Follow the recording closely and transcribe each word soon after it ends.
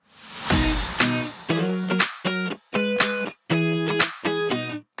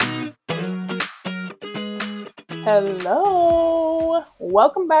Hello!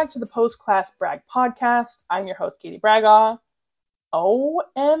 Welcome back to the Post Class Brag Podcast. I'm your host, Katie Bragaw.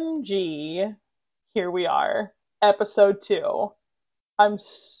 OMG, here we are, episode 2. I'm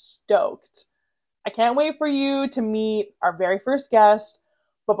stoked. I can't wait for you to meet our very first guest.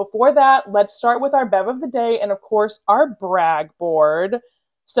 But before that, let's start with our bev of the day and, of course, our brag board.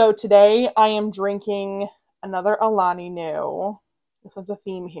 So today I am drinking another Alani Nu. This is a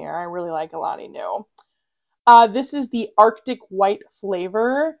theme here. I really like Alani Nu. This is the Arctic White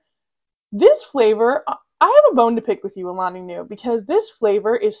flavor. This flavor, I have a bone to pick with you, Alani Nu, because this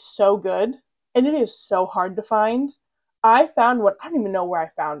flavor is so good and it is so hard to find. I found one, I don't even know where I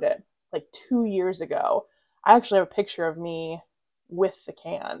found it, like 2 years ago. I actually have a picture of me with the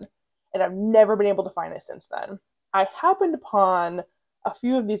can, and I've never been able to find it since then. I happened upon a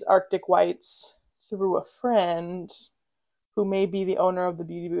few of these Arctic Whites through a friend who may be the owner of the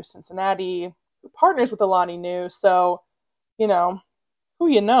Beauty Boost Cincinnati, who partners with Alani Nu, so, you know, who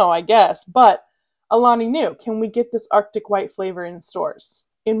you know, I guess. But Alani Nu, can we get this Arctic White flavor in stores?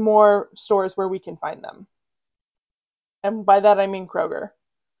 In more stores where we can find them. And by that I mean Kroger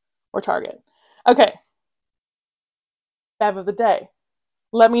or Target. Okay. Bev of the day.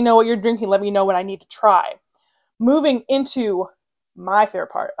 Let me know what you're drinking. Let me know what I need to try. Moving into my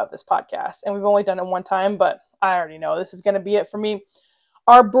favorite part of this podcast, and we've only done it one time, but I already know this is going to be it for me.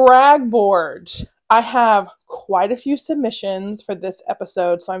 Our brag board. I have quite a few submissions for this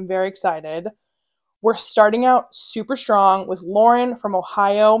episode, so I'm very excited. We're starting out super strong with Lauren from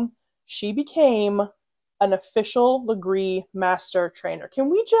Ohio. She became an official Legree master trainer.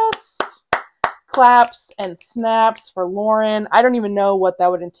 Can we just claps and snaps for Lauren? I don't even know what that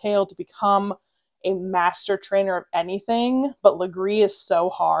would entail to become a master trainer of anything, but Legree is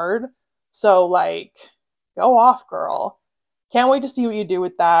so hard. So, go off, girl. Can't wait to see what you do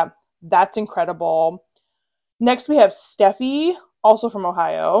with that. That's incredible. Next, we have Steffi, also from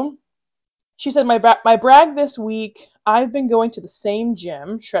Ohio. She said, my brag this week, I've been going to the same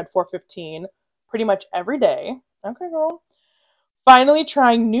gym, Shred415, pretty much every day. Okay, girl. Finally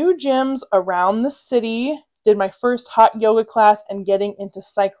trying new gyms around the city. Did my first hot yoga class and getting into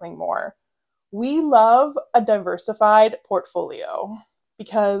cycling more. We love a diversified portfolio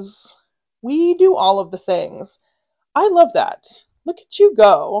because we do all of the things. I love that. Look at you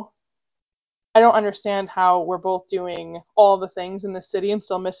go. I don't understand how we're both doing all the things in the city and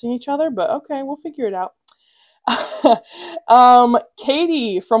still missing each other, but okay, we'll figure it out.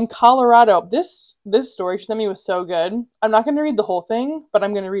 Katie from Colorado. This story she sent me was so good. I'm not going to read the whole thing, but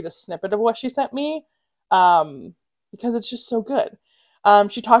I'm going to read a snippet of what she sent me because it's just so good.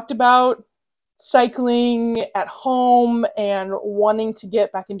 She talked about cycling at home and wanting to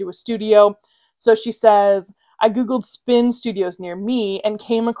get back into a studio. So she says, I Googled spin studios near me and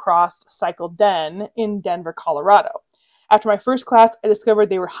came across Cycle Den in Denver, Colorado. After my first class, I discovered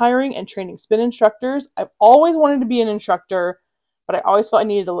they were hiring and training spin instructors. I've always wanted to be an instructor, but I always felt I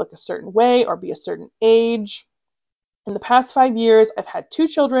needed to look a certain way or be a certain age. In the past 5 years, I've had 2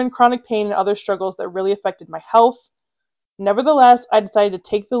 children, chronic pain, and other struggles that really affected my health. Nevertheless, I decided to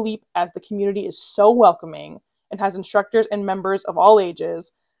take the leap as the community is so welcoming and has instructors and members of all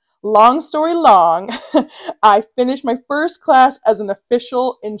ages. Long story long, I finished my first class as an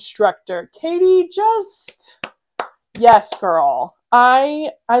official instructor. Katie, yes, girl.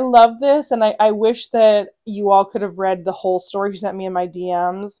 I love this, and I wish that you all could have read the whole story she sent me in my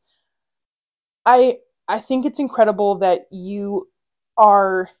DMs. I think it's incredible that you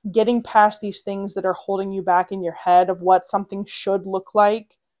are getting past these things that are holding you back in your head of what something should look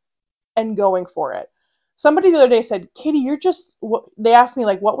like and going for it. Somebody the other day said, Katie, they asked me,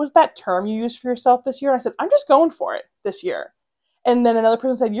 what was that term you used for yourself this year? And I said, I'm just going for it this year. And then another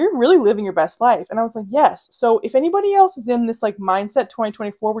person said, you're really living your best life. And I was like, yes. So if anybody else is in this mindset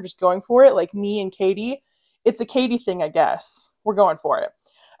 2024, we're just going for it, like me and Katie, it's a Katie thing, I guess. We're going for it.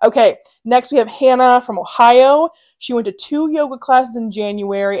 Okay, next we have Hannah from Ohio. She went to 2 yoga classes in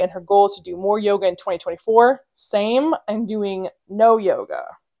January, and her goal is to do more yoga in 2024. Same, I'm doing no yoga.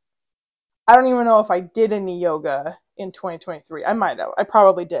 I don't even know if I did any yoga in 2023. I might have. I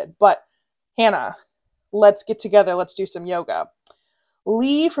probably did. But Hannah, let's get together. Let's do some yoga.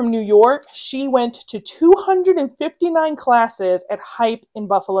 Lee from New York, she went to 259 classes at Hype in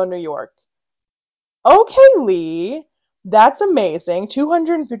Buffalo, New York. Okay, Lee. That's amazing.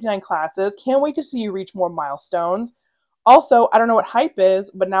 259 classes. Can't wait to see you reach more milestones. Also, I don't know what Hype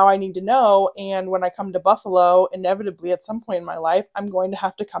is, but now I need to know. And when I come to Buffalo, inevitably at some point in my life, I'm going to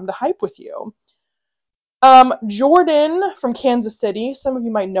have to come to Hype with you. Jordan from Kansas City. Some of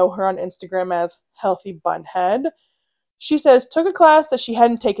you might know her on Instagram as Healthy Bunhead. She says, took a class that she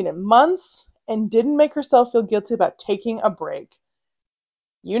hadn't taken in months and didn't make herself feel guilty about taking a break.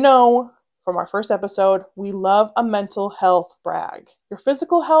 You know from our first episode, we love a mental health brag. Your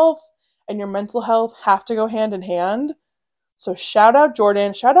physical health and your mental health have to go hand in hand. So shout out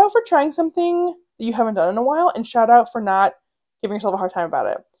Jordan, shout out for trying something that you haven't done in a while, and shout out for not giving yourself a hard time about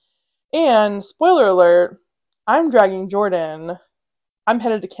it. And spoiler alert, I'm dragging Jordan. I'm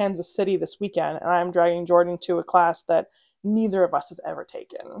headed to Kansas City this weekend, and I'm dragging Jordan to a class that neither of us has ever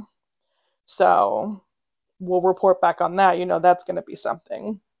taken. So we'll report back on that. You know that's going to be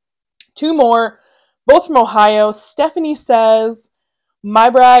something. Two more, both from Ohio. Stephanie says, my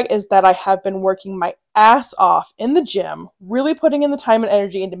brag is that I have been working my ass off in the gym, really putting in the time and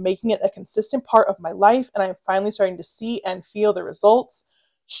energy into making it a consistent part of my life, and I'm finally starting to see and feel the results.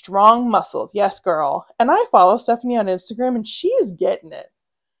 Strong muscles. Yes, girl. And I follow Stephanie on Instagram, and she's getting it.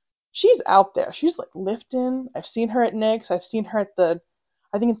 She's out there. She's like lifting. I've seen her at Nick's. I've seen her at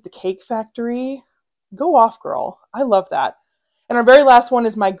I think it's the Cake Factory. Go off, girl. I love that. And our very last one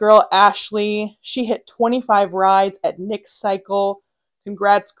is my girl Ashley. She hit 25 rides at Nick's Cycle.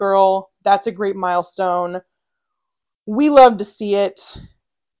 Congrats, girl. That's a great milestone. We love to see it.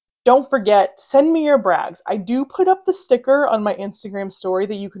 Don't forget, send me your brags. I do put up the sticker on my Instagram story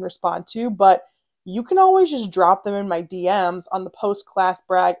that you can respond to, but you can always just drop them in my DMs on the Post Class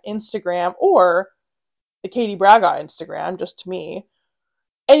Brag Instagram or the Katie Braga Instagram, just to me.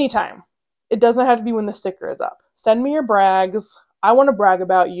 Anytime. It doesn't have to be when the sticker is up. Send me your brags. I want to brag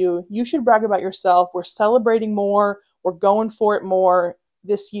about you. You should brag about yourself. We're celebrating more. We're going for it more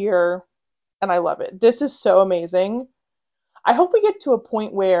this year, and I love it. This is so amazing. I hope we get to a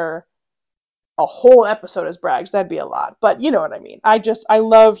point where a whole episode is brags. That'd be a lot, but you know what I mean. I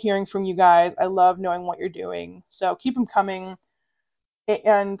love hearing from you guys. I love knowing what you're doing. So keep them coming.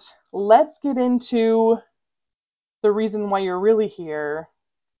 And let's get into the reason why you're really here,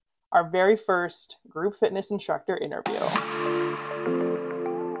 our very first group fitness instructor interview.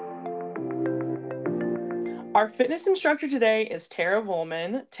 Our fitness instructor today is Tara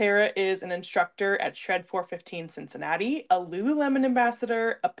Vollman. Tara is an instructor at Shred415 Cincinnati, a Lululemon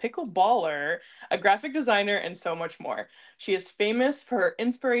ambassador, a pickleballer, a graphic designer, and so much more. She is famous for her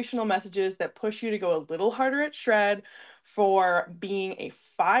inspirational messages that push you to go a little harder at Shred, for being a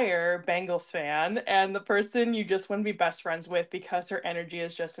fire Bengals fan, and the person you just want to be best friends with because her energy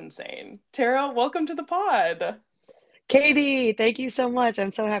is just insane. Tara, welcome to the pod. Katie, thank you so much.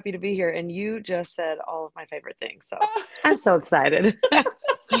 I'm so happy to be here. And you just said all of my favorite things. So I'm so excited.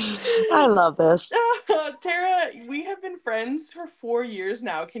 I love this. Tara, we have been friends for 4 years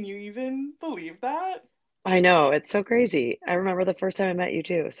now. Can you even believe that? I know, it's so crazy. I remember the first time I met you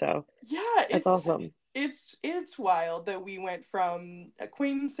too. So Yeah, that's awesome. it's wild that we went from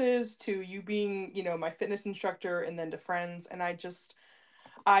acquaintances to you being, my fitness instructor and then to friends, and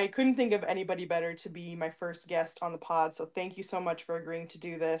I couldn't think of anybody better to be my first guest on the pod, so thank you so much for agreeing to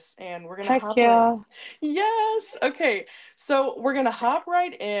do this. And we're gonna Heck hop right. yeah. Yes. Okay. So we're gonna hop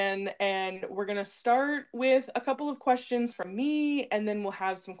right in, and we're gonna start with a couple of questions from me, and then we'll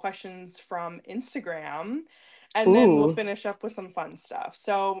have some questions from Instagram, and then we'll Ooh, finish up with some fun stuff.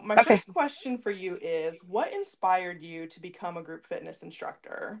 So my okay. first question for you is, what inspired you to become a group fitness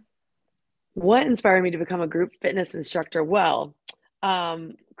instructor? What inspired me to become a group fitness instructor? Well,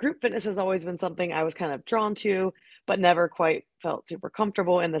 group fitness has always been something I was kind of drawn to, but never quite felt super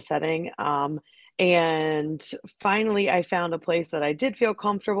comfortable in the setting. And finally, I found a place that I did feel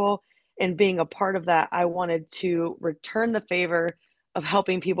comfortable. And being a part of that, I wanted to return the favor of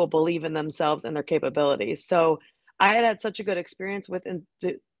helping people believe in themselves and their capabilities. So I had had such a good experience with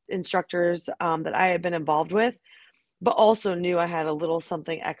the instructors that I had been involved with, but also knew I had a little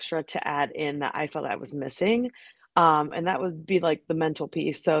something extra to add in that I felt I was missing. And that would be like the mental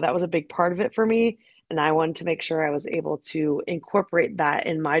piece. So that was a big part of it for me. And I wanted to make sure I was able to incorporate that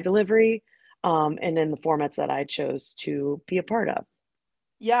in my delivery, and in the formats that I chose to be a part of.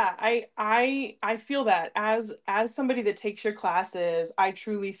 Yeah, I feel that as somebody that takes your classes, I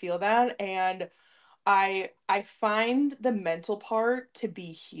truly feel that, and I find the mental part to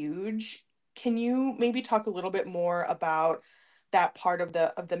be huge. Can you maybe talk a little bit more about that part of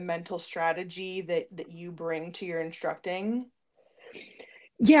the mental strategy that you bring to your instructing?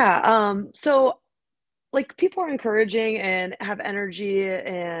 Yeah. So like people are encouraging and have energy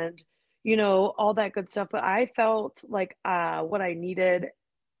and, all that good stuff. But I felt like what I needed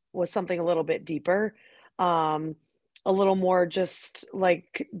was something a little bit deeper, um, a little more just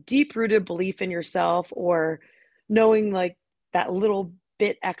like deep rooted belief in yourself, or knowing like that little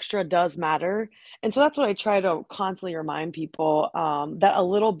bit extra does matter. And so that's what I try to constantly remind people, that a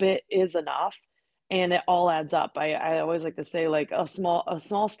little bit is enough and it all adds up. I always like to say like a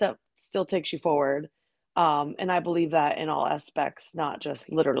small step still takes you forward. And I believe that in all aspects, not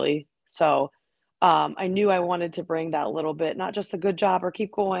just literally. So I knew I wanted to bring that little bit, not just a good job or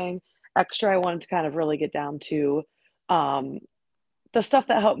keep going extra. I wanted to kind of really get down to um, the stuff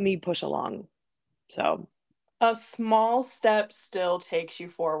that helped me push along. So, A small step still takes you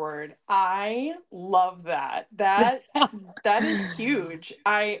forward. I love that. That is huge.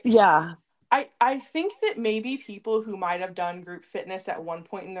 yeah, I think that maybe people who might have done group fitness at one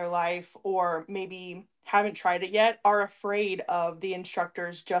point in their life or maybe haven't tried it yet are afraid of the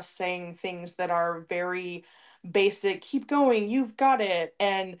instructors just saying things that are very basic, keep going, you've got it,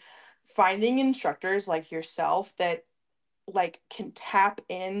 and finding instructors like yourself that like can tap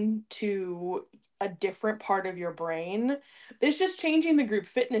into a different part of your brain. It's just changing the group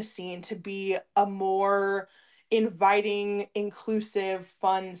fitness scene to be a more inviting, inclusive,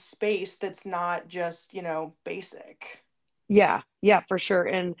 fun space that's not just, basic. yeah, yeah, for sure.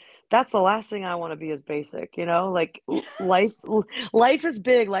 And that's the last thing I want to be is basic, like life is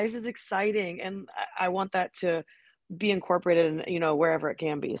big, life is exciting, and I want that to be incorporated in, wherever it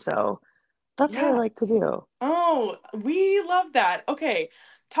can be. So that's what I Yeah. like to do. Oh, we love that. Okay.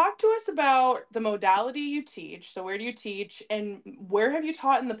 Talk to us about the modality you teach. So, where do you teach and where have you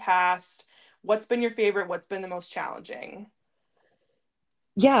taught in the past? What's been your favorite? What's been the most challenging?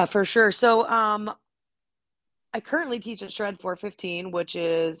 Yeah, for sure. So, I currently teach at Shred415, which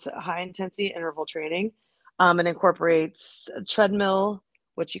is high intensity interval training. It incorporates a treadmill,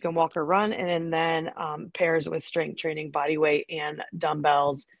 which you can walk or run, and then pairs with strength training, body weight, and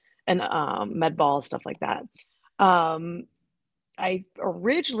dumbbells and med balls, stuff like that. Um, I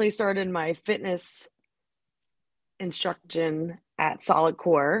originally started my fitness instruction at Solid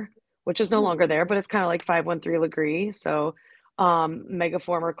Core, which is no longer Ooh. there, but it's kind of like 513 Legree. So, mega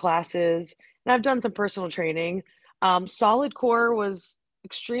former classes, and I've done some personal training. Solid Core was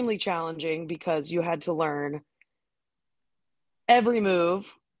extremely challenging because you had to learn every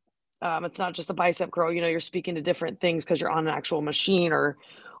move. It's not just a bicep curl, you're speaking to different things because you're on an actual machine or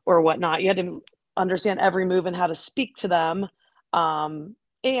whatnot. You had to understand every move and how to speak to them.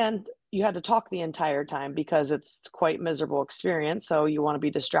 And you had to talk the entire time because it's quite miserable experience. So you want to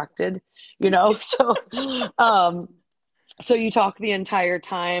be distracted, So um so you talk the entire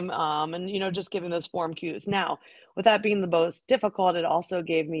time, and just giving those form cues. Now, with that being the most difficult, it also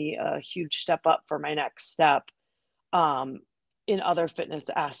gave me a huge step up for my next step um, in other fitness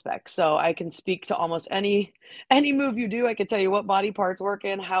aspects. So I can speak to almost any move you do. I can tell you what body parts work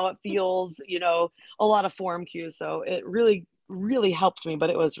in, how it feels, a lot of form cues. So it really, really helped me, but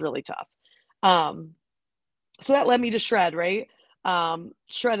it was really tough. Um, so that led me to shred, right?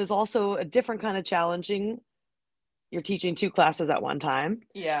 Shred is also a different kind of challenging. You're teaching two classes at one time,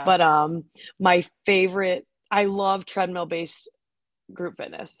 Yeah. but my favorite, I love treadmill based group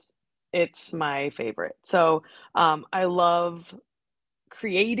fitness. It's my favorite. So I love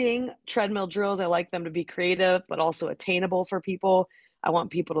creating treadmill drills. I like them to be creative, but also attainable for people. I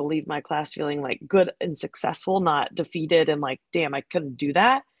want people to leave my class feeling like good and successful, not defeated and like, damn, I couldn't do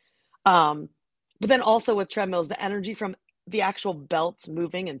that. Um, but then also with treadmills, the energy from the actual belts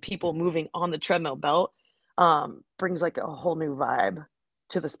moving and people moving on the treadmill belt brings like a whole new vibe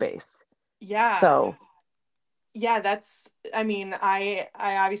to the space. Yeah. So, Yeah, I mean, I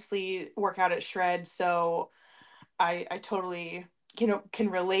obviously work out at Shred, so I totally can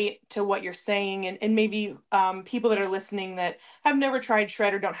relate to what you're saying, and maybe people that are listening that have never tried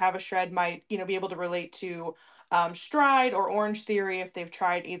Shred or don't have a Shred might be able to relate to Stride or Orange Theory if they've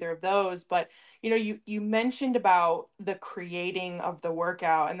tried either of those. But you mentioned about the creating of the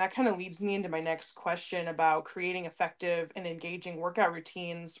workout, and that kind of leads me into my next question about creating effective and engaging workout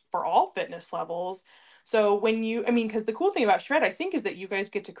routines for all fitness levels. So I mean, because the cool thing about Shred, I think, is that you guys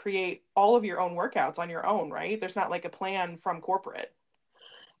get to create all of your own workouts on your own, right? There's not like a plan from corporate.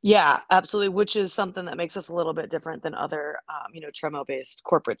 yeah, absolutely, which is something that makes us a little bit different than other, treadmill-based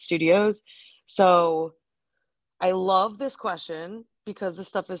corporate studios. So I love this question because this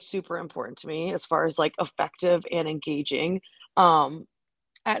stuff is super important to me as far as like effective and engaging. Um,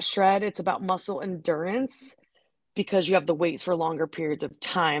 at Shred, it's about muscle endurance because you have the weights for longer periods of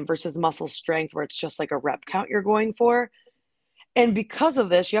time versus muscle strength where it's just like a rep count you're going for. And because of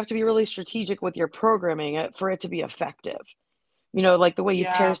this, you have to be really strategic with your programming for it to be effective. Like the way you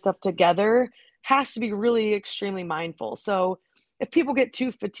pair Yeah. stuff together has to be really extremely mindful. So if people get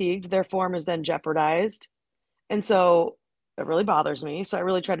too fatigued, their form is then jeopardized. And so it really bothers me. So I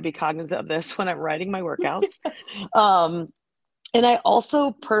really try to be cognizant of this when I'm writing my workouts. Um, and I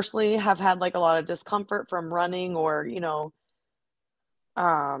also personally have had like a lot of discomfort from running or,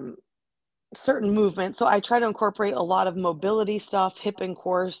 um, certain movements. So I try to incorporate a lot of mobility stuff, hip and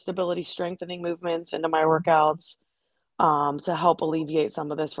core stability strengthening movements into my workouts, to help alleviate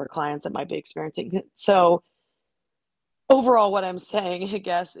some of this for clients that might be experiencing it. So overall, what I'm saying, I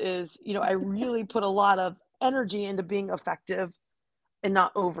guess, is, I really put a lot of energy into being effective and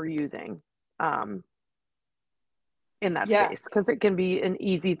not overusing, um, in that Yeah. space, because it can be an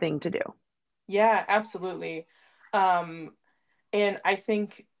easy thing to do. Yeah, absolutely. Um, and I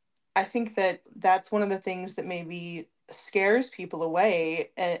think that that's one of the things that maybe scares people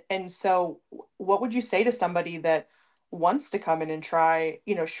away. And so what would you say to somebody that wants to come in and try,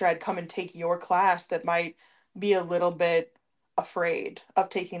 shred, come and take your class that might be a little bit afraid of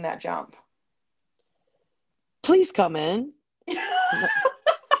taking that jump? Please come in.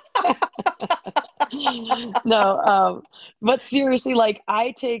 No, but seriously, like,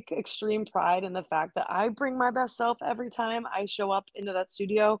 I take extreme pride in the fact that I bring my best self every time I show up into that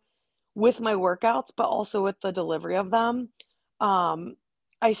studio with my workouts, but also with the delivery of them. Um,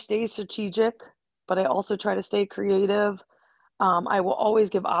 I stay strategic, but I also try to stay creative. I will always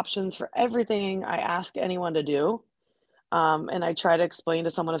give options for everything I ask anyone to do. And I try to explain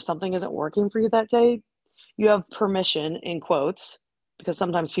to someone, if something isn't working for you that day, you have permission, in quotes, because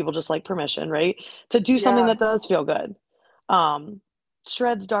sometimes people just like permission, right? To do something Yeah. that does feel good. Um,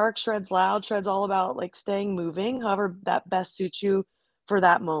 Shred's dark, Shred's loud, Shred's all about like staying moving, however that best suits you for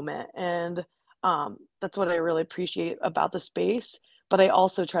that moment. And that's what I really appreciate about the space. But I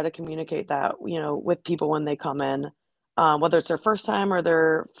also try to communicate that, with people when they come in, whether it's their first time or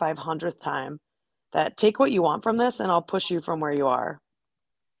their 500th time, that take what you want from this and I'll push you from where you are.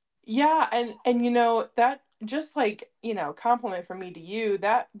 Yeah, and that just like, compliment from me to you,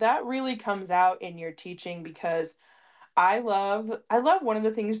 that really comes out in your teaching because I love one of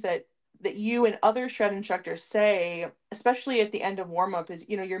the things that you and other shred instructors say, especially at the end of warm up, is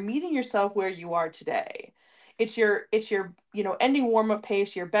you're meeting yourself where you are today. It's your ending warm up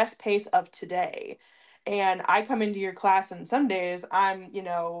pace, your best pace of today. And I come into your class and some days I'm,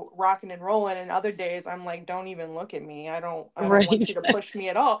 rocking and rolling and other days I'm like, don't even look at me. I don't want Right. you to push me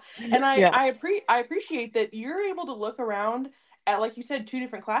at all. And Yeah. I appreciate that you're able to look around at, like you said, two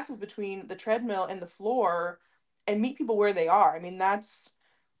different classes between the treadmill and the floor and meet people where they are. I mean, that's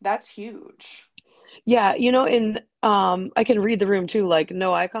huge. Yeah, and I can read the room too, like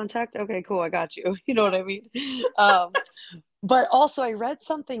no eye contact. Okay, cool, I got you. You know what I mean? Um, but also I read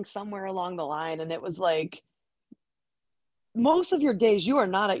something somewhere along the line and it was like most of your days you are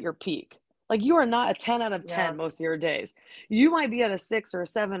not at your peak. Like you are not a 10 out of Yeah. 10 most of your days. You might be at a 6 or a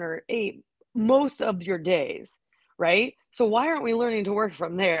 7 or 8 most of your days, right? So why aren't we learning to work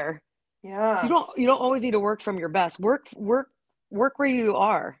from there? You Yeah. don't always need to work from your best. Work where you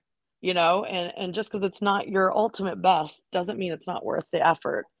are, and just because it's not your ultimate best doesn't mean it's not worth the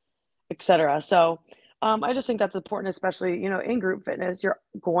effort, etc. So I just think that's important, especially, in group fitness, you're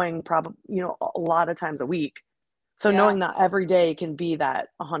going probably, a lot of times a week. So Yeah. knowing that every day can be that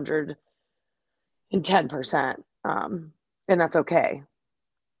 110%, and that's okay.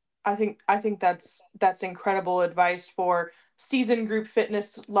 I think that's incredible advice for seasoned group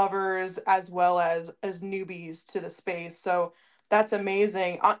fitness lovers as well as newbies to the space. So that's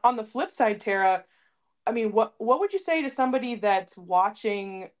amazing. On the flip side, Tara, I mean, what would you say to somebody that's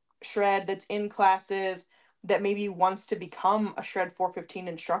watching Shred, that's in classes, that maybe wants to become a Shred 415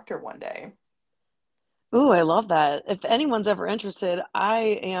 instructor one day? Ooh, I love that. If anyone's ever interested,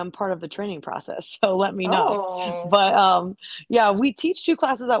 I am part of the training process, so let me know. Oh, But yeah, we teach two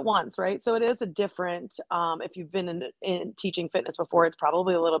classes at once, right? So it is a different, if you've been in teaching fitness before, it's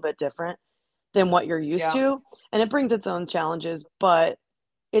probably a little bit different than what you're used yeah. to, and it brings its own challenges, but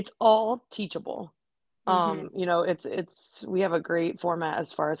it's all teachable. Mm-hmm. It's we have a great format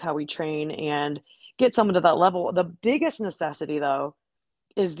as far as how we train and get someone to that level. The biggest necessity though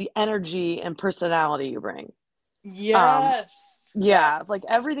is the energy and personality you bring. Um, Yes. yeah, like Yes.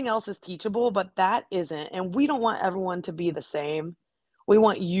 everything else is teachable, but that isn't. And we don't want everyone to be the same. We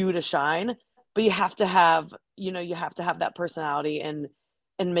want you to shine, but you have to have that personality and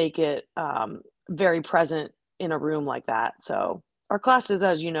make it very present in a room like that. So our classes,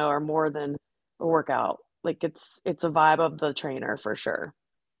 as you know, are more than a workout. Like it's a vibe of the trainer for sure.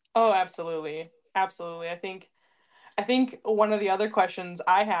 Oh, absolutely. Absolutely. I think one of the other questions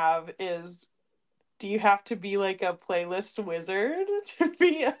I have is, do you have to be like a playlist wizard to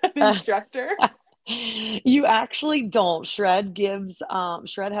be an instructor? You actually don't. Shred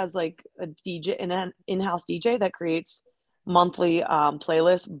has like a DJ, an in-house DJ that creates monthly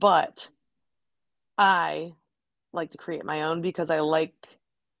playlists, but I like to create my own because I like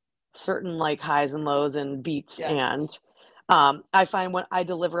certain like highs and lows and beats, Yes. and I find when I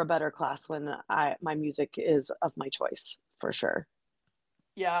deliver a better class when my music is of my choice, for sure.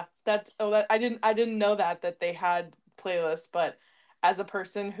 Yeah, that I didn't know that they had playlists, but as a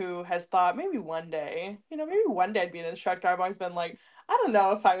person who has thought maybe one day I'd be an instructor, I've always been like, I don't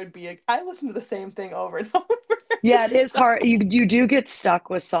know if I would be I listen to the same thing over and over. Yeah, it is So, hard. You do get stuck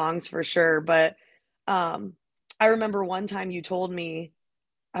with songs for sure, but um, I remember one time you told me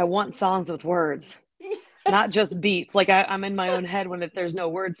I want songs with words, not yes. just beats. Like I'm in my own head when there's no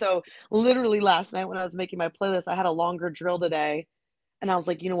words. So literally last night when I was making my playlist, I had a longer drill today, and I was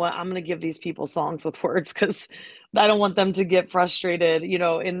like, you know what? I'm gonna give these people songs with words because I don't want them to get frustrated,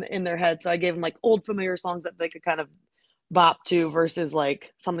 in their head. So I gave them like old familiar songs that they could kind of bop to versus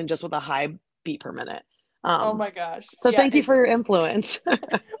like something just with a high beat per minute. Oh Um, my gosh. so Yeah, thank you for your influence.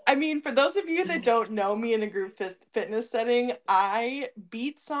 I mean, for those of you that don't know me in a group fitness setting, I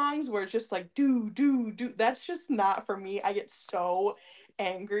beat songs where it's just like do do do. That's just not for me. I get so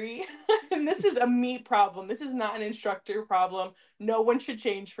angry. And this is a me problem. This is not an instructor problem. No one should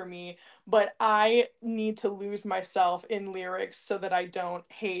change for me, but I need to lose myself in lyrics so that I don't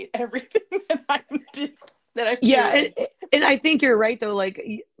hate everything that I'm Yeah, doing. and I think you're right though.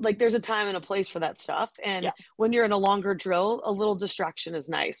 Like there's a time and a place for that stuff. And Yeah. when you're in a longer drill, a little distraction is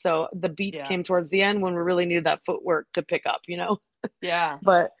nice. So the beats Yeah. came towards the end when we really needed that footwork to pick up. Yeah.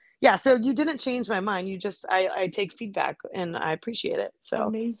 But yeah, so you didn't change my mind. I take feedback and I appreciate it. So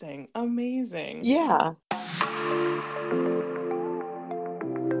Amazing. Amazing. yeah.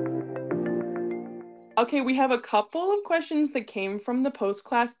 Okay, we have a couple of questions that came from the post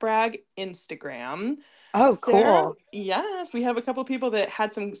class brag Instagram. Oh, Sarah, cool. yes, we have a couple people that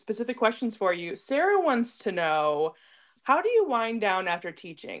had some specific questions for you. Sarah wants to know, how do you wind down after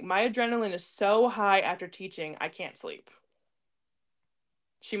teaching? My adrenaline is so high after teaching, I can't sleep.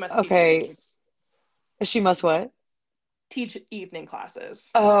 She must teach Okay. evenings. She must what? Teach evening classes.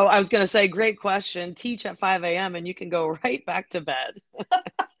 Oh, I was gonna say, great question. Teach at 5 a.m. and you can go right back to bed.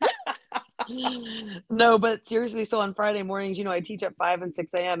 No, but seriously, so on Friday mornings, I teach at 5 and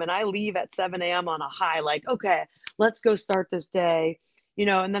 6 a.m. and I leave at 7 a.m. on a high, like, okay, let's go start this day,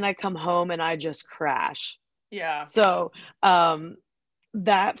 and then I come home and I just crash. Yeah. So,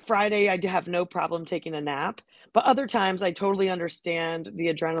 that Friday, I do have no problem taking a nap, but other times I totally understand the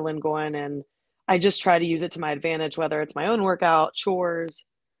adrenaline going and I just try to use it to my advantage, whether it's my own workout, chores,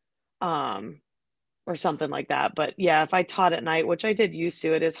 um, or something like that. But yeah, if I taught at night, which I did used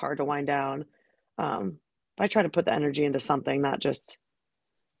to, it is hard to wind down. I try to put the energy into something, not just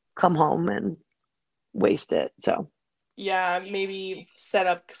come home and waste it. So Yeah, maybe set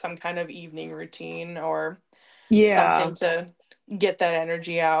up some kind of evening routine or yeah. something to get that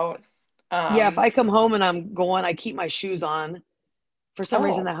energy out. Yeah, if Um, I come home and I'm going, I keep my shoes on. For some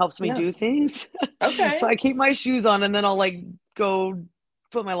reason oh, that helps me do yes. things. So Okay. I keep my shoes on and then I'll like go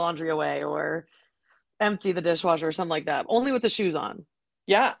put my laundry away or empty the dishwasher or something like that. Only with the shoes on,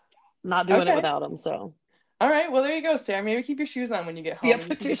 Yeah. not doing it Okay. without them. So All right. Well, there you go, Sarah. Maybe keep your shoes on when you get yeah, home and you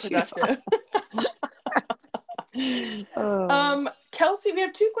put can your be shoes on. productive. Oh. Kelsey, we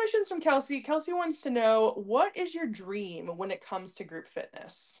have two questions from Kelsey. Kelsey wants to know, what is your dream when it comes to group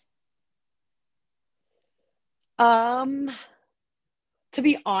fitness? Um, to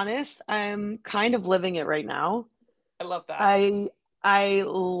be honest, I'm kind of living it right now. I love that. I I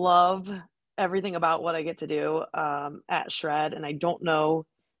love everything about what I get to do at Shred, and I don't know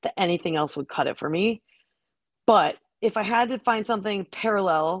that anything else would cut it for me. But if I had to find something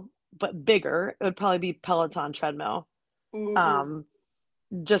parallel but bigger, it would probably be Peloton treadmill. Ooh. Um,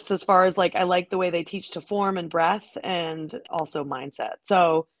 just as far as like I like the way they teach to form and breath and also mindset.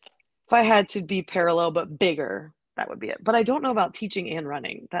 So if I had to be parallel but bigger, that would be it. But I don't know about teaching and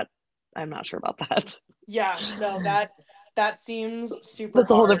running. That I'm not sure about that. Yeah, no, that seems super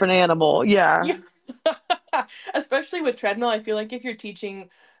That's a whole hard. different animal. Yeah. Yeah. Especially with treadmill, I feel like if you're teaching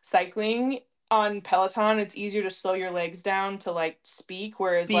cycling on Peloton, it's easier to slow your legs down to like speak,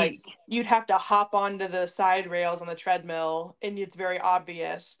 whereas like Speak. you'd have to hop onto the side rails on the treadmill and it's very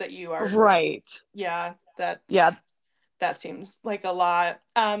obvious that you are, Right. yeah, Yeah. that seems like a lot.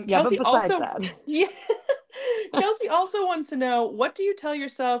 Yeah. But Kelsey besides also, that, yeah. Kelsey also wants to know, what do you tell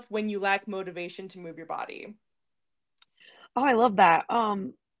yourself when you lack motivation to move your body? oh, I love that.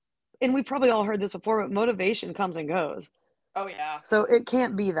 And we've probably all heard this before, but motivation comes and goes. Oh yeah. So it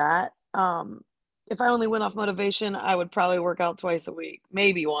can't be that. If I only went off motivation, I would probably work out twice a week,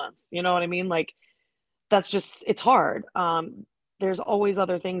 maybe once. You know what I mean? Like that's just it's hard. There's always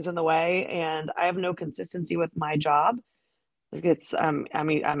other things in the way, and I have no consistency with my job. Like I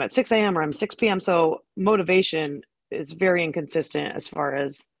mean, I'm at 6 a.m. or I'm 6 p.m. So motivation is very inconsistent as far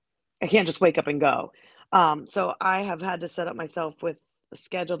as I can't just wake up and go. So I have had to set up myself with a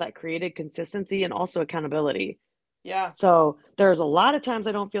schedule that created consistency and also accountability. Yeah. So there's a lot of times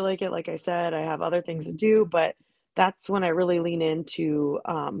I don't feel like it. Like I said, I have other things to do, but that's when I really lean into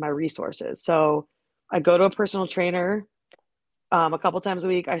my resources. So I go to a personal trainer a couple times a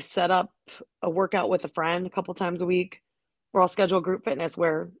week. I set up a workout with a friend a couple times a week, or I'll schedule group fitness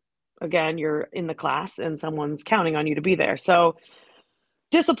where, again, you're in the class and someone's counting on you to be there. So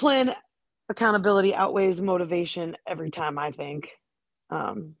discipline, accountability outweighs motivation every time, I think,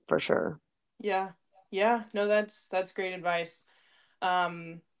 for sure. Yeah. Yeah. No, that's great advice.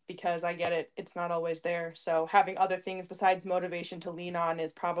 Because I get it. It's not always there. So having other things besides motivation to lean on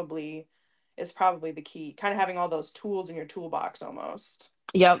is probably the key. Kind of having all those tools in your toolbox almost.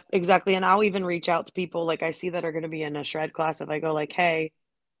 Yep, exactly. And I'll even reach out to people like I see that are going to be in a shred class. If I go like, "Hey,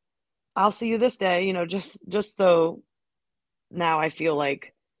 I'll see you this day," just so now I feel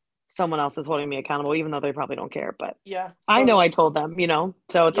like someone else is holding me accountable, even though they probably don't care. But Yeah, I know I totally. told them.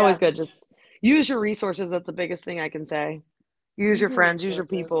 So it's always Yeah. good. Just use your resources. That's the biggest thing I can say. Use Use your your friends, use your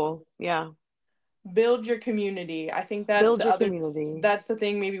resources. people. Yeah. Build your community. I think that's Build the your other community. that's the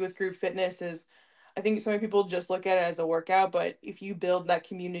thing maybe with group fitness is I think so many people just look at it as a workout, but if you build that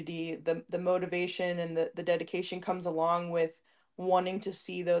community, the motivation and the dedication comes along with wanting to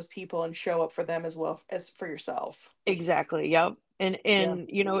see those people and show up for them as well as for yourself. Exactly. Yep. And Yeah. and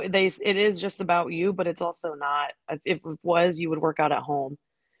it is just about you, but it's also not. If it was, you would work out at home.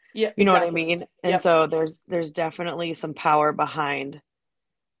 Yeah, You know what I exactly. mean? And Yep. so there's definitely some power behind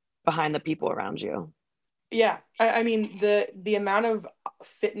the people around you. Yeah, I mean the amount of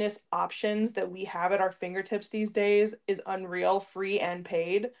fitness options that we have at our fingertips these days is unreal, free and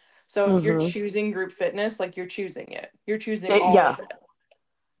paid. So if you're Hmm. choosing group fitness, like you're choosing it. You're choosing all Yeah, of it.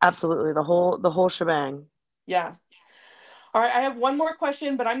 absolutely. The whole shebang. Yeah. All right, I have one more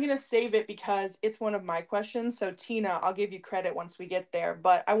question, but I'm gonna save it because it's one of my questions. So Tina, I'll give you credit once we get there.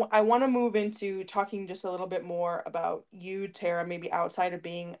 But I want to move into talking just a little bit more about you, Tara, maybe outside of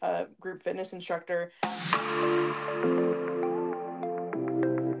being a group fitness instructor.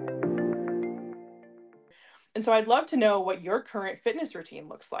 And so I'd love to know what your current fitness routine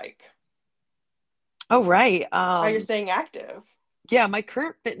looks like. Oh, right. How you're staying active. Yeah, my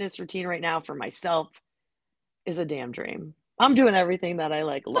current fitness routine right now for myself is a damn dream. I'm doing everything that I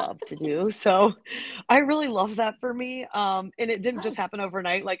like love to do. So I really love that for me. And it didn't just Nice. happen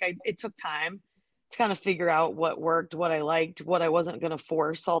overnight. It took time to kind of figure out what worked, what I liked, what I wasn't going to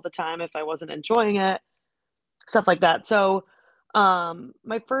force all the time if I wasn't enjoying it, stuff like that. So,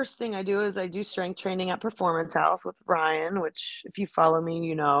 my first thing I do is I do strength training at Performance House with Ryan, which if you follow me,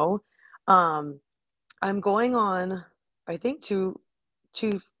 you know. Um, I'm going on, I think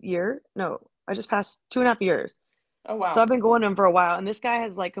no, I just passed 2.5 years. Oh So wow. I've been going to him for a while, and this guy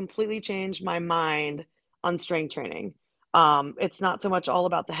has like completely changed my mind on strength training. It's not so much all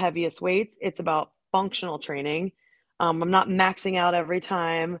about the heaviest weights, it's about functional training. I'm not maxing out every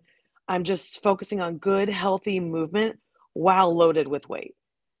time. I'm just focusing on good, healthy movement while loaded with weight.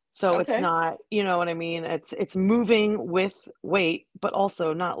 So it's Okay. not, you know what I mean? It's moving with weight, but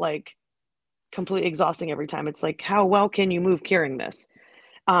also not like completely exhausting every time. It's like how well can you move carrying this?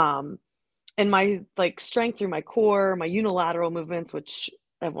 Um, and my like strength through my core, my unilateral movements, which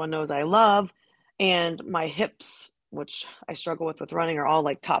everyone knows I love, and my hips, which I struggle with running, are all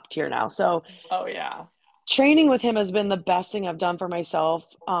like top tier now. So Oh yeah. training with him has been the best thing I've done for myself.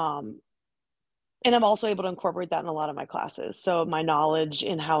 And I'm also able to incorporate that in a lot of my classes. So my knowledge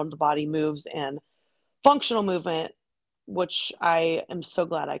in how the body moves and functional movement, which I am so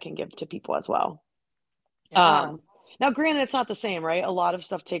glad I can give to people as well. Yeah. Um, Now, granted, it's not the same, right? A lot of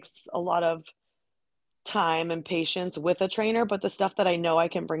stuff takes a lot of time and patience with a trainer, but the stuff that I know I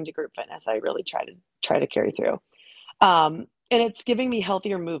can bring to group fitness, I really try to carry through. And it's giving me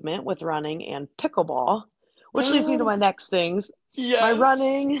healthier movement with running and pickleball, which leads me to my next things. My Yes.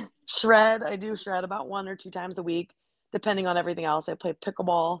 running, shred, I do shred about 1 or 2 times a week, depending on everything else. I play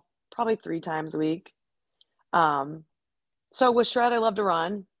pickleball probably 3 times a week. Um, so with shred, I love to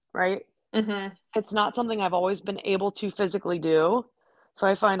run, right? Mm-hmm. It's not something I've always been able to physically do. So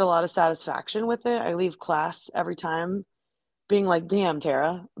I find a lot of satisfaction with it. I leave class every time being like, damn,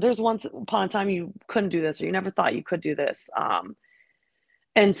 Tara, there's once upon a time you couldn't do this or you never thought you could do this.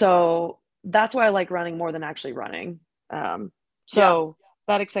 And so that's why I like running more than actually running. Um, Yeah. so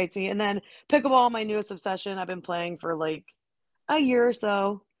that excites me. And then pickleball, my newest obsession, I've been playing for like a year or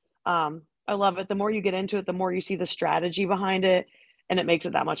so. I love it. The more you get into it, the more you see the strategy behind it, and it makes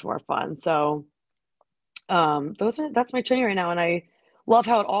it that much more fun. So that's my training right now, and I love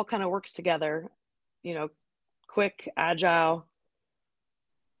how it all kind of works together. You know, quick, agile.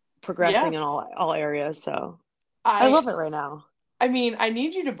 progressing Yeah. in all areas. So I I love it right now. I mean, I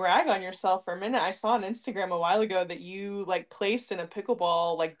need you to brag on yourself for a minute. I saw on Instagram a while ago that you like placed in a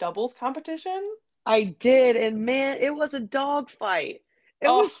pickleball like doubles competition. I did, and man, it was a dog fight. It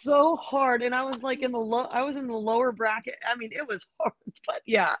Oh, was so hard, and I was in the lower bracket. I mean, it was hard, but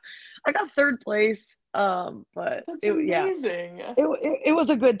yeah, I got third place. But that's it yeah, amazing. it was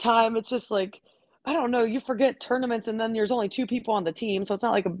a good time. It's just like I don't know, you forget tournaments, and then there's only two people on the team, so it's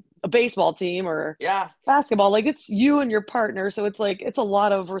not like a baseball team or Yeah. basketball. Like it's you and your partner, so it's like it's a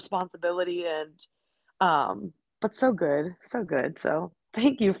lot of responsibility and um, but so good, so good. So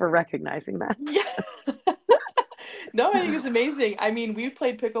thank you for recognizing that. Yeah. No, I think it's amazing. I mean, we've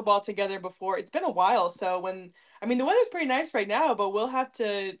played pickleball together before. It's been a while, so I mean, the weather's pretty nice right now, but we'll have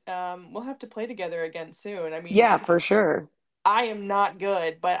to play together again soon. I mean, Yeah, for sure. I am not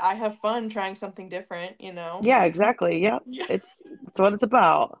good, but I have fun trying something different, you know? Yeah, exactly. Yep. Yeah, It's what it's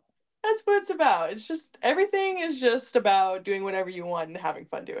about. that's what it's about. It's just everything is just about doing whatever you want and having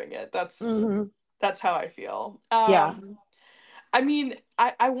fun doing it. Hmm. That's how I feel. Yeah. I mean,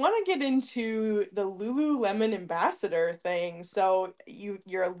 I want to get into the Lululemon ambassador thing. So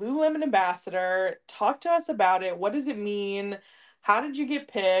you're a Lululemon ambassador. Talk to us about it. What does it mean? How did you get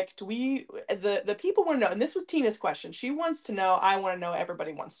picked? The people want to know, and this was Tina's question. She wants to know, I want to know,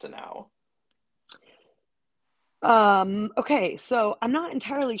 everybody wants to know. Okay, so I'm not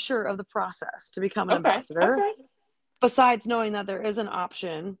entirely sure of the process to become an Okay. ambassador, Okay. besides knowing that there is an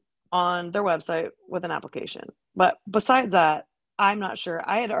option on their website with an application. But besides that, I'm not sure.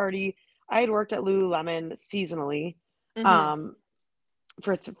 I had worked at Lululemon seasonally, Mm-hmm. um,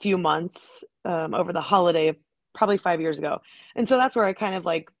 for a few months over the holiday, probably 5 years ago. And so that's where I kind of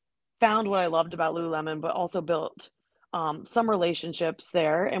like found what I loved about Lululemon, but also built some relationships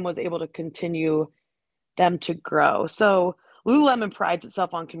there and was able to continue them to grow. So Lululemon prides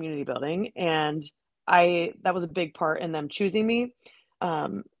itself on community building, and I that was a big part in them choosing me.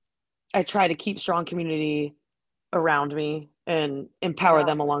 Um, I try to keep strong community around me and empower Yeah.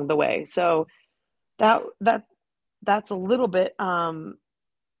 them along the way. So that that that's a little bit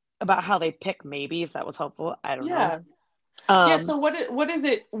about how they pick, maybe if that was helpful. I don't know. Yeah. Yeah. Um, So what is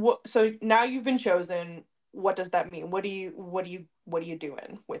it? So now you've been chosen. What does that mean? What are you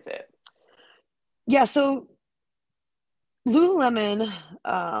doing with it? yeah, so Lululemon,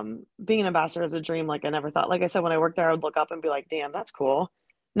 being an ambassador is a dream. Like I never thought, like I said, when I worked there, I would look up and be like, damn, that's cool.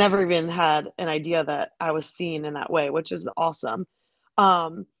 Never even had an idea that I was seen in that way, which is awesome.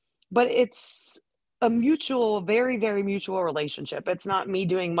 Um, but it's a mutual, very, very mutual relationship. It's not me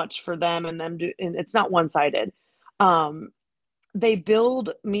doing much for them and and it's not one-sided. Um, they build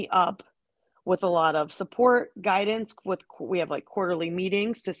me up with a lot of support, guidance. We have like quarterly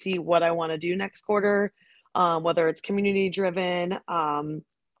meetings to see what I want to do next quarter, whether it's community driven.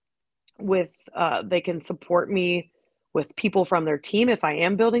 With They can support me with people from their team if I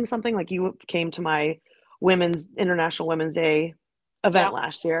am building something. Like you came to my Women's International Women's Day event Yep.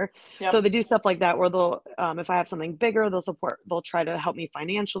 last year, so Yep. they do stuff like that where they'll, if I have something bigger, they'll try to help me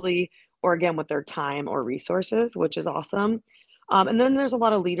financially or again with their time or resources, which is awesome. And then there's a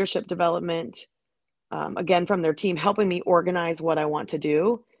lot of leadership development, again from their team, helping me organize what I want to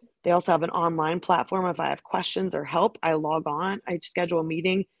do. They also have an online platform. If I have questions or help, I log on, I schedule a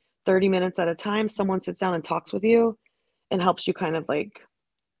meeting 30 minutes at a time. Someone sits down and talks with you and helps you kind of like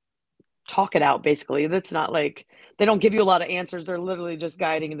talk it out, basically. That's not like they don't give you a lot of answers. They're literally just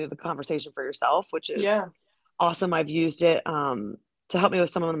guiding into the conversation for yourself, which is Yeah. awesome. I've used it to help me with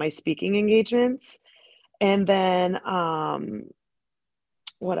some of my speaking engagements. And then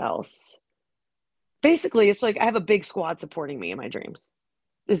what else? Basically, it's like I have a big squad supporting me in my dreams.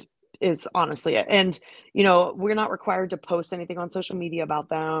 Is is honestly it. And we're not required to post anything on social media about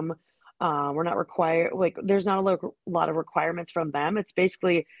them. We're not required, like there's not lot of requirements from them. It's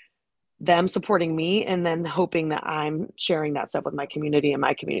basically them supporting me and then hoping that I'm sharing that stuff with my community and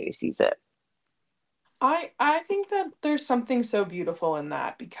my community sees it. I think that there's something so beautiful in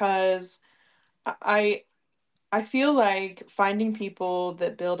that because I I feel like finding people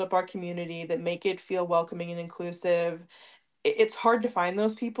that build up our community, that make it feel welcoming and inclusive, it's hard to find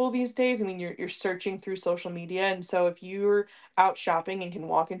those people these days. I mean, you're searching through social media, and so if you're out shopping and can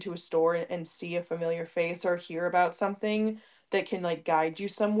walk into a store and see a familiar face or hear about something that can like guide you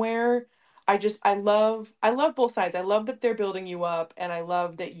somewhere, I love both sides. I love that they're building you up, and I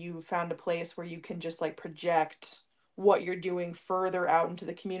love that you found a place where you can just like project what you're doing further out into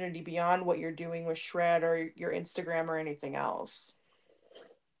the community beyond what you're doing with Shred or your Instagram or anything else.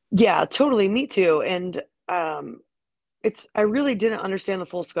 Yeah, totally. Me too. And I really didn't understand the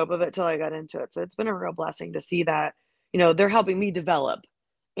full scope of it till I got into it. So it's been a real blessing to see that, they're helping me develop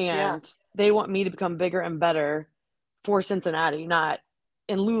Yeah. and they want me to become bigger and better for Cincinnati, not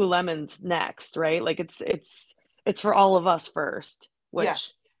in Lululemon's next, right? Like it's for all of us first, Yeah.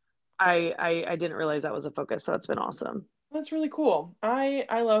 which I didn't realize that was a focus, so it's been awesome. That's really cool. I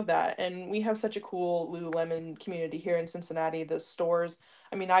love that. And we have such a cool Lululemon community here in Cincinnati. The stores,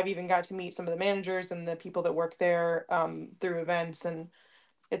 I mean, I've even got to meet some of the managers and the people that work there through events, and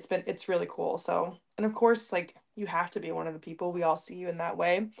it's really cool. So, and of course, like you have to be one of the people. We all see you in that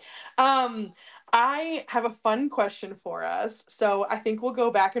way. Um, I have a fun question for us. So I think we'll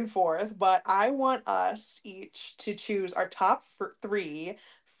go back and forth, but I want us each to choose our top three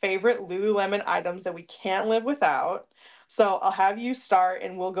favorite Lululemon items that we can't live without. So I'll have you start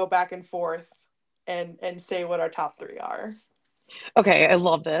and we'll go back and forth and say what our top three are. Okay, I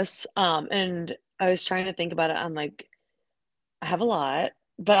love this. And I was trying to think about it. I'm like, I have a lot,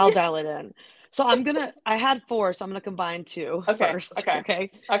 but I'll dial it in. So I had four, so I'm gonna combine two Okay, first, okay,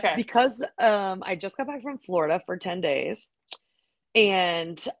 okay? okay. Because I just got back from Florida for 10 days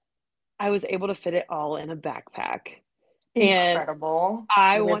and I was able to fit it all in a backpack. And Incredible.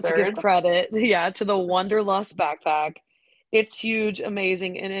 I want to give Wizard. credit, yeah, to the Wanderlust backpack. It's huge,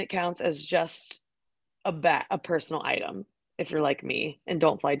 amazing, and it counts as just a personal item. If you're like me and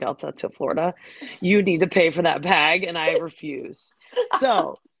don't fly Delta to Florida, you need to pay for that bag, and I refuse.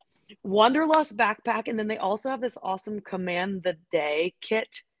 So, Wanderlust backpack, and then they also have this awesome Command the Day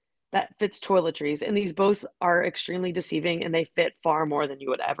kit that fits toiletries, and these both are extremely deceiving, and they fit far more than you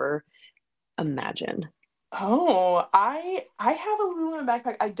would ever imagine. Oh, I have a Lululemon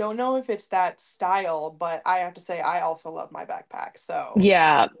backpack. I don't know if it's that style, but I have to say I also love my backpack. So,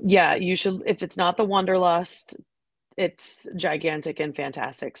 Yeah, yeah, you should. If it's not the Wanderlust, it's gigantic and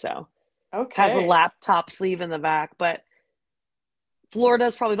fantastic. So, has a okay. laptop sleeve in the back, but Florida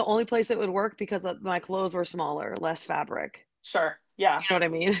is probably the only place it would work because my clothes were smaller, less fabric. Sure. Yeah. You know what I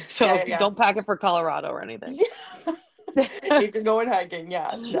mean? Yeah, So yeah, yeah. don't pack it for Colorado or anything. Yeah. If you're going hiking,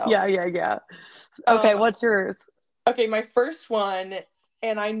 yeah. No. Yeah, yeah, yeah. Okay, Um, what's yours? okay, my first one,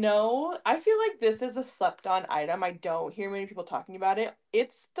 and I feel like this is a slept on item. I don't hear many people talking about it.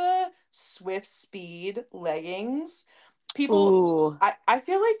 It's the Swift Speed leggings. People, Ooh, I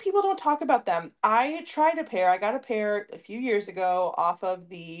feel like people don't talk about them. I tried a pair. I got a pair a few years ago off of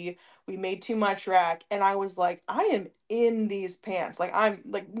the We Made Too Much rack, and I was like, I am in these pants. Like I'm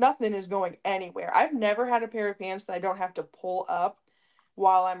like nothing is going anywhere. I've never had a pair of pants that I don't have to pull up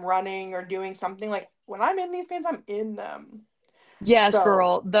while I'm running or doing something. Like when I'm in these pants, I'm in them. yes, So,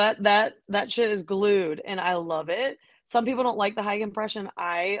 girl. That shit is glued, and I love it. Some people don't like the hike impression.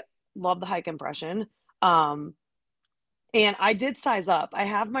 I love the hike impression. Um, and I did size up. I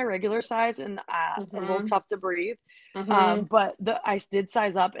have my regular size and a little hmm tough to breathe. hmm But I did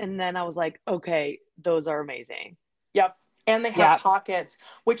size up, and then I was like, okay, those are amazing. Yep. And they have Yeah, pockets,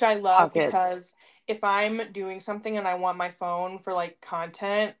 which I love pockets. because if I'm doing something and I want my phone for like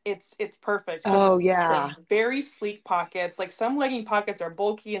content, it's perfect because Oh they're yeah. very sleek pockets. Like some legging pockets are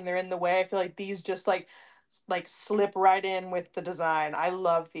bulky and they're in the way. I feel like these just like slip right in with the design. I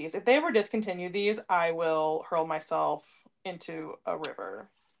love these. If they ever discontinue these, I will hurl myself into a river.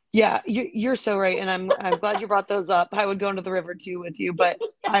 Yeah, you're so right, and I'm glad you brought those up. I would go into the river too with you, but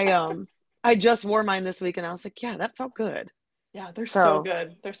I just wore mine this week, and I was like, yeah, that felt good. Yeah, they're so So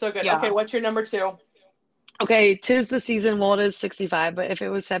good. They're so good. Okay, yeah, what's your number two? okay, tis the season. Well, it is 65, but if it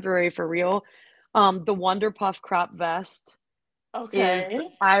was February for real, the Wonder Puff crop vest is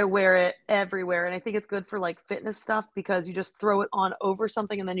Okay. I wear it everywhere, and I think it's good for like fitness stuff because you just throw it on over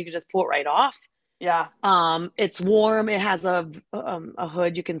something, and then you can just pull it right off. Yeah. It's warm. It has a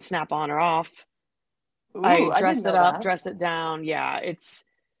hood you can snap on or off. I Ooh, I didn't dress it know up, that. dress it down. Yeah,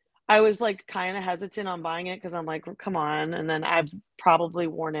 I was like kind of hesitant on buying it because I'm like, come on. And then I've probably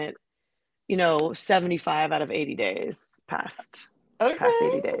worn it, 75 out of 80 days past Okay.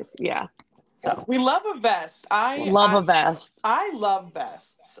 80 days. Yeah. Well, So we love a vest. love a vest. I love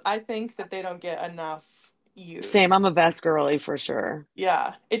vests. I think that they don't get enough Same. I'm a use. vest girly for sure.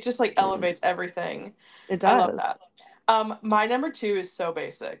 Yeah, it just like And elevates everything. it I love does. that. My number two is so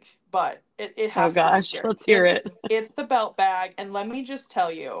basic, but it Oh has to be gosh, here. let's hear it. It's the belt bag, and let me just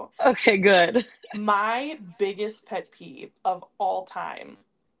tell you, Okay, good. my biggest pet peeve of all time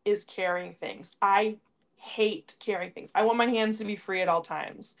is carrying things. I hate carrying things. I want my hands to be free at all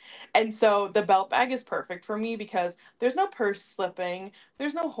times. And so the belt bag is perfect for me because there's no purse slipping,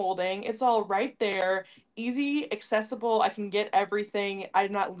 there's no holding. It's all right there, easy, accessible. I can get everything.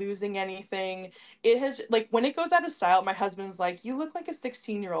 I'm not losing anything. It has, like, when it goes out of style, my husband's like, "You look like a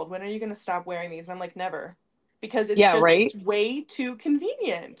 16-year-old. When are you going to stop wearing these?" And I'm like, "Never." Because Yeah, it's right. way too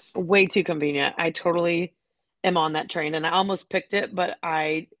convenient. Way too convenient. I totally am on that train, and I almost picked it, but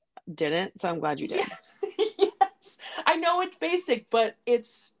I didn't. So I'm glad you Yeah. did. Yes. I know it's basic, but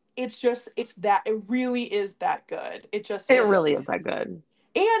it's that it really is that good. It just It is. really is that good.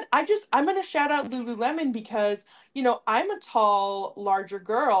 And I'm gonna shout out Lululemon because, I'm a tall, larger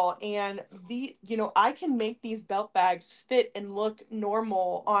girl, and I can make these belt bags fit and look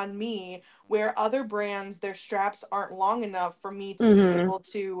normal on me, where other brands, their straps aren't long enough for me to be Hmm. able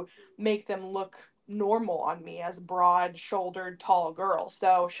to make them look normal on me as broad shouldered, tall girl.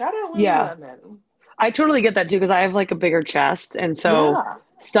 So shout out Yeah. Lululemon. I totally get that too because I have like a bigger chest, and so Yeah.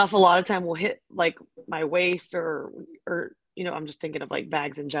 stuff a lot of time will hit like my waist or I'm just thinking of like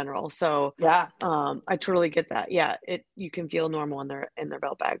bags in general. So Yeah. I totally get that. Yeah, it you can feel normal in their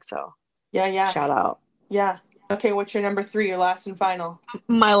belt bag. So Yeah. Yeah. shout out. Yeah. Okay, what's your number three, your last and final?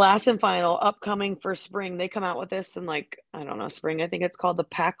 My last and final upcoming for spring, they come out with this in like, I don't know, spring. I think it's called the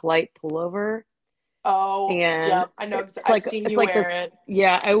Pack Light Pullover. Oh, And yeah, I know. it's I've like seen it's you like wear this, it.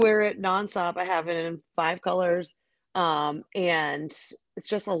 yeah, I wear it nonstop. I have it in 5 colors. And it's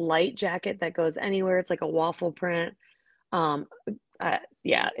just a light jacket that goes anywhere. It's like a waffle print. Um,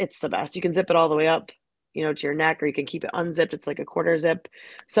 yeah, it's the best. You can zip it all the way up, to your neck, or you can keep it unzipped. It's like a quarter zip.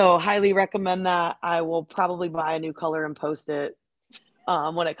 So highly recommend that. I will probably buy a new color and post it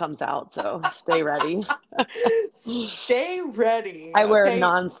when it comes out. So stay ready. Stay ready, I wear it okay?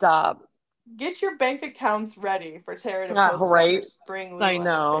 nonstop. Get your bank accounts ready for Tara to post about her Right? spring I Lululemon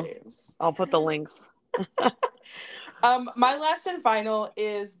know. faves. I'll put the links. My last and final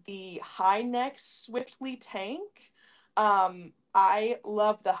is the high neck Swiftly tank. I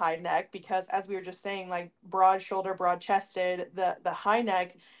love the high neck because, as we were just saying, like broad shoulder, broad chested, the high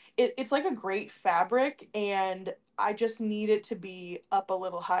neck, it's like a great fabric, and I just need it to be up a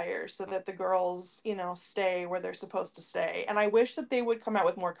little higher so that the girls, stay where they're supposed to stay. And I wish that they would come out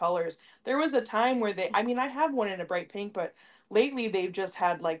with more colors. There was a time where I mean, I have one in a bright pink, but lately they've just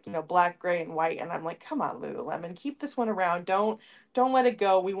had like, black, gray, and white, and I'm like, come on, Lululemon, keep this one around. Don't let it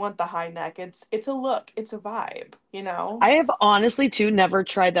go. We want the high neck. It's a look. It's a vibe. I have honestly too never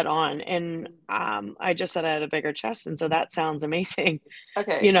tried that on, and I just said I had a bigger chest, and so that sounds amazing.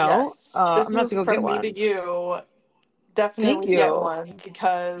 Okay, yes. I'm This gonna have to is go get from me to one. you. Thank Definitely get you. one Yeah.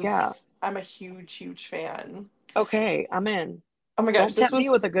 because I'm a huge, huge fan. Okay, I'm in. Oh my gosh, Don't tempt me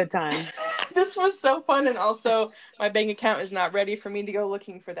with a good time. this was so fun, and also my bank account is not ready for me to go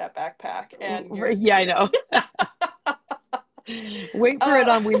looking for that backpack. And Yeah, I know. Wait for it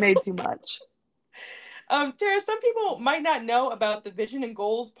uh on We Made Too Much. Tara, some people might not know about the vision and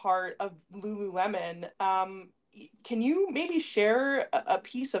goals part of Lululemon. Can you maybe share a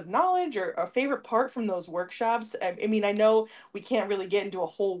piece of knowledge or a favorite part from those workshops? I mean, I know we can't really get into a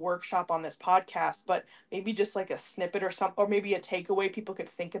whole workshop on this podcast, but maybe just like a snippet or something, or maybe a takeaway people could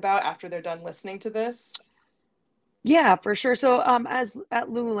think about after they're done listening to this. Yeah, for sure. So, as at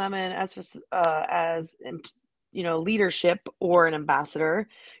Lululemon, leadership or an ambassador,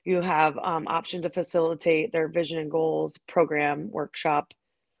 you have option to facilitate their vision and goals program, workshop,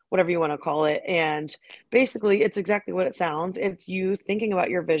 whatever you want to call it. And basically, it's exactly what it sounds. It's you thinking about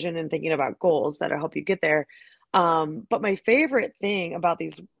your vision and thinking about goals that'll help you get there. But my favorite thing about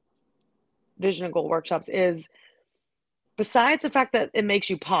these vision and goal workshops is, besides the fact that it makes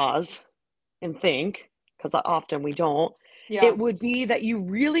you pause and think, because often we don't, Yeah. it would be that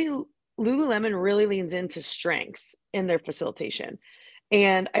Lululemon really leans into strengths in their facilitation.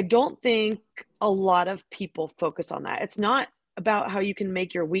 And I don't think a lot of people focus on that. It's not about how you can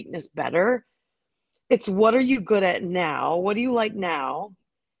make your weakness better. It's what are you good at now? What do you like now?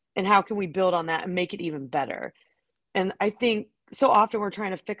 And how can we build on that and make it even better? And I think so often we're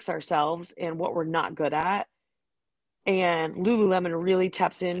trying to fix ourselves and what we're not good at. And Lululemon really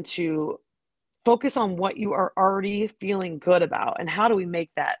taps into focus on what you are already feeling good about and how do we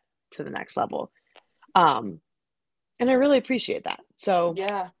make that to the next level. Um, and I really appreciate that. So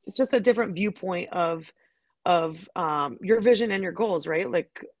Yeah. it's just a different viewpoint of your vision and your goals, right?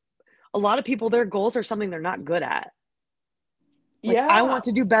 Like a lot of people, their goals are something they're not good at. Like I Yeah. want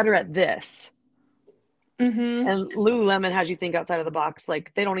to do better at this. Mm-hmm. And Lululemon has you think outside of the box.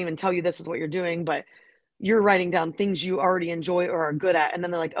 Like they don't even tell you this is what you're doing, but you're writing down things you already enjoy or are good at. And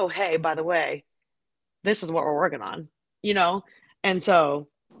then they're like, oh, hey, by the way, this is what we're working on, you know? And so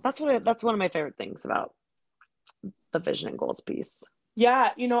that's one of my favorite things about the vision and goals piece.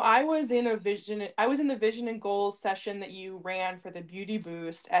 Yeah, I was in the vision and goals session that you ran for the beauty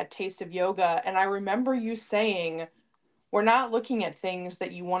boost at Taste of Yoga, and I remember you saying, we're not looking at things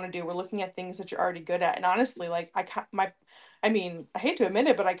that you want to do, we're looking at things that you're already good at. And honestly, like my I mean, I hate to admit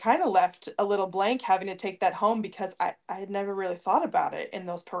it, but I kind of left a little blank having to take that home because I had never really thought about it in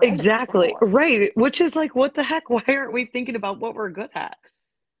those parameters Exactly. before. Right. Which is like, what the heck? Why aren't we thinking about what we're good at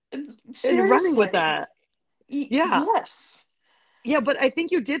and running with Seriously. that? Yeah. Yes. Yeah. But I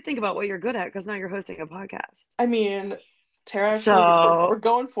think you did think about what you're good at because now you're hosting a podcast. I mean, Tara, we're So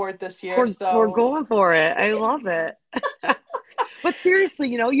going for it this year, we're so going for it. I love it. But seriously,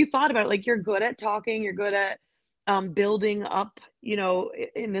 you thought about it, like you're good at talking, you're good at building up,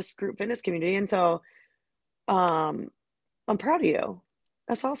 in this group fitness community. And so um I'm proud of you.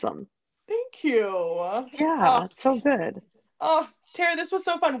 That's awesome. thank you. Oh, Yeah, it's so good. oh, Tara, this was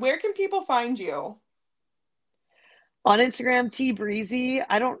so fun. Where can people find you? On Instagram, T Breezy.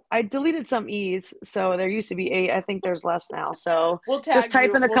 I deleted some E's, so there used to be 8. I think there's less now. So We'll just tag type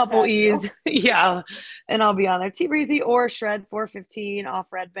you. in a We'll couple tag you. E's. Yeah, and I'll be on there. T Breezy or Shred415 off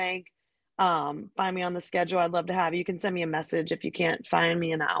Red Bank. Find me on the schedule. I'd love to have you. You can send me a message if you can't find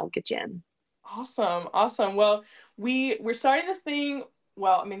me, and I'll get you in. Awesome, awesome. Well, we're starting this thing.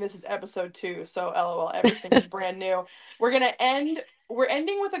 Well, I mean, this is episode 2, so LOL, everything is brand new. We're gonna end. We're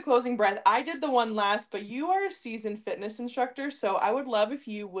ending with a closing breath. I did the one last, but you are a seasoned fitness instructor, so I would love if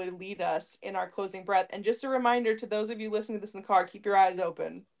you would lead us in our closing breath. And just a reminder to those of you listening to this in the car, keep your eyes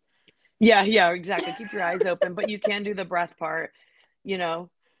open. Yeah, exactly. Keep your eyes open, but you can do the breath part, you know.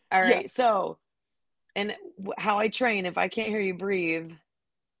 All right. Yes. So, and how I train, if I can't hear you breathe,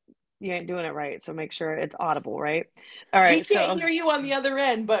 you ain't doing it right. So make sure it's audible, right? All We right. can't So, hear you on the other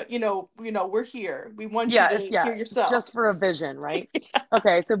end, but we're here. We want you yeah, to yeah, hear it's yourself. just for a vision, right?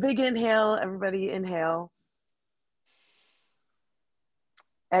 Okay. So big inhale, everybody inhale,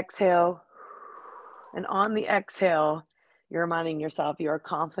 exhale. And on the exhale, you're reminding yourself you are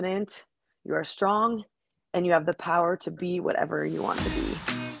confident, you are strong, and you have the power to be whatever you want to be.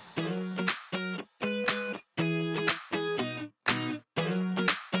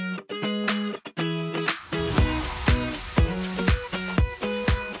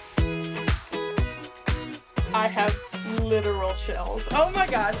 I have literal chills. Oh my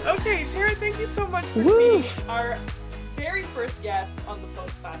gosh. Okay, Tara, thank you so much for Woo! being our very first guest on the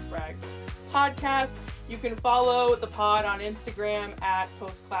Post Class Brag podcast. You can follow the pod on Instagram at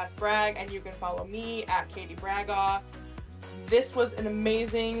Post Class Brag, and you can follow me at Katie Bragaw. This was an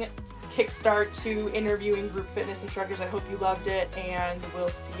amazing kickstart to interviewing group fitness instructors. I hope you loved it, and we'll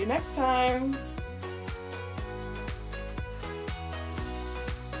see you next time.